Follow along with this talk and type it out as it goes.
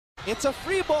It's a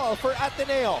free ball for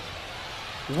Ateneo.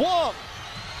 Wong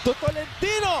to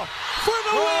Tolentino for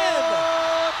the win!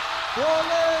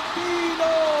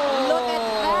 Tolentino! Look at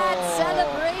that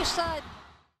celebration!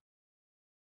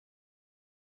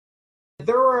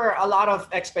 There were a lot of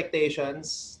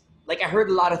expectations. Like, I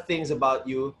heard a lot of things about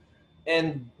you.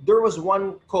 And there was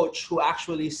one coach who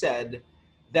actually said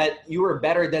that you were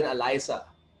better than Alyssa.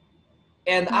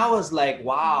 And I was like,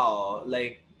 wow,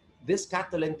 like, this cat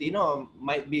Tolentino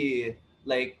might be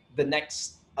like the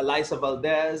next Alyssa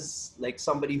Valdez, like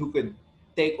somebody who could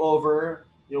take over,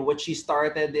 you know, what she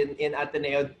started in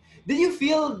Ateneo. Did you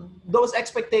feel those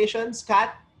expectations,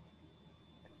 Kat?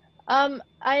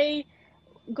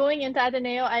 Going into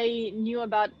Ateneo, I knew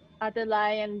about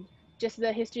Atelay and just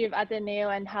the history of Ateneo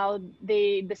and how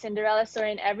the Cinderella story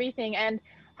and everything. And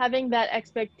having that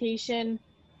expectation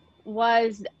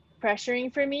was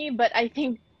pressuring for me, but I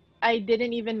think I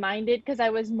didn't even mind it because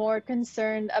I was more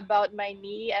concerned about my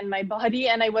knee and my body,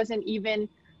 and I wasn't even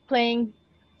playing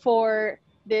for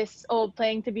this,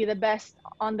 playing to be the best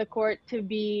on the court, to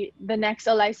be the next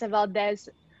Alyssa Valdez,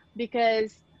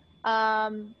 because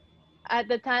at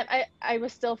the time I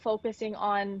was still focusing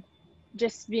on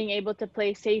just being able to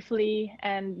play safely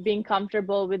and being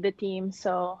comfortable with the team.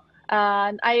 So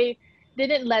I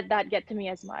didn't let that get to me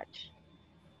as much.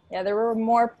 Yeah, there were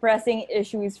more pressing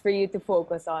issues for you to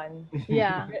focus on.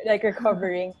 Yeah. Like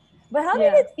recovering. But how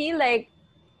did it feel like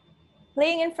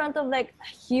playing in front of like a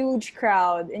huge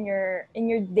crowd in your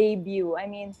debut? I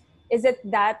mean, is it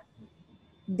that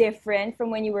different from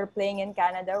when you were playing in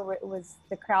Canada? Was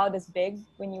the crowd as big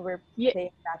when you were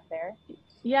playing back there?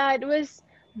 Yeah, it was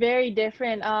very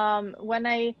different. When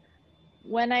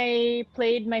I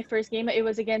played my first game, it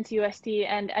was against UST,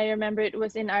 and I remember it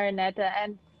was in Araneta,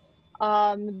 and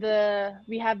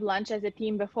we have lunch as a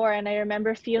team before, and I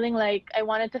remember feeling like I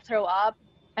wanted to throw up,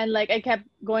 and like I kept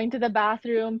going to the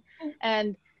bathroom,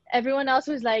 and everyone else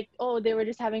was like, oh, they were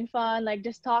just having fun, like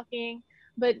just talking,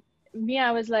 but me,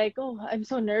 I was like, oh, I'm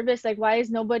so nervous, like why is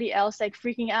nobody else like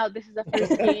freaking out? This is the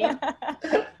first game.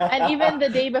 And even the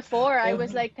day before, I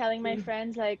was like telling my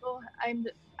friends like, oh,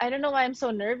 I don't know why I'm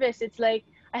so nervous. It's like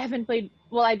I didn't play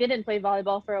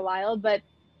volleyball for a while, but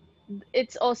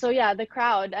it's also the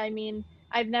crowd. I mean,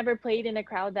 I've never played in a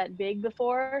crowd that big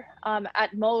before.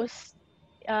 At most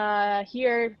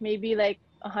here maybe like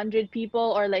 100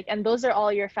 people, or like, and those are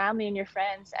all your family and your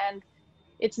friends, and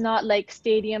it's not like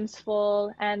stadiums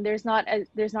full, and there's not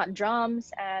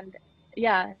drums, and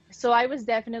so I was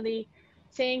definitely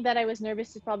saying that I was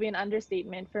nervous is probably an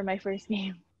understatement for my first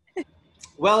game.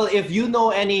 Well, if you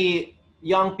know any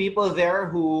young people there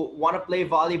who want to play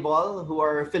volleyball who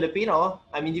are Filipino,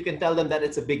 I mean, you can tell them that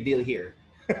it's a big deal here.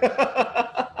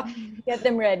 Get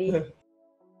them ready.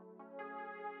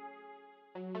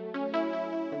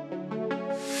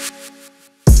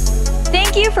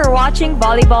 Thank you for watching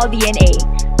Volleyball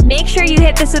DNA. Make sure you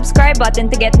hit the subscribe button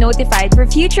to get notified for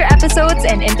future episodes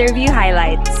and interview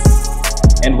highlights.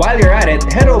 And while you're at it,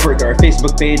 head over to our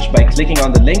Facebook page by clicking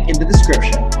on the link in the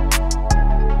description.